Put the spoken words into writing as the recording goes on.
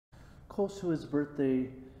Close to his birthday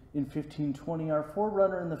in 1520, our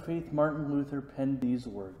forerunner in the faith, Martin Luther, penned these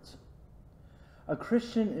words: "A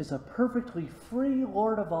Christian is a perfectly free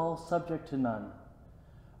Lord of all, subject to none.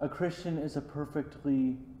 A Christian is a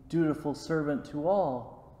perfectly dutiful servant to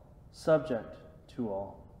all, subject to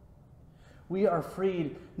all." We are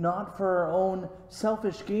freed not for our own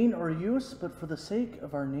selfish gain or use, but for the sake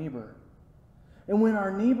of our neighbor. And when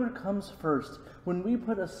our neighbor comes first, when we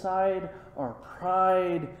put aside our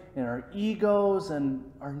pride and our egos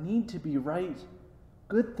and our need to be right,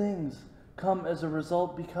 good things come as a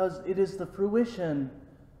result, because it is the fruition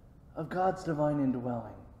of God's divine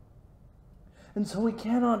indwelling. And so we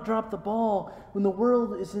cannot drop the ball when the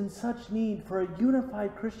world is in such need for a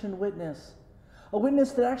unified Christian witness, a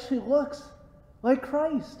witness that actually looks like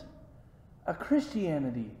Christ, a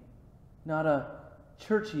Christianity, not a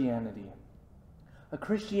church-ianity, a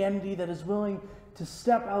Christianity that is willing to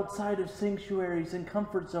step outside of sanctuaries and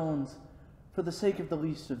comfort zones for the sake of the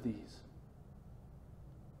least of these.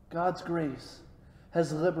 God's grace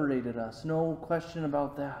has liberated us, no question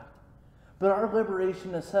about that. But our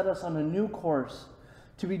liberation has set us on a new course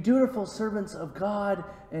to be dutiful servants of God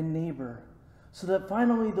and neighbor, so that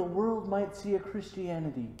finally the world might see a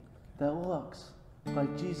Christianity that looks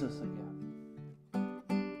like Jesus again.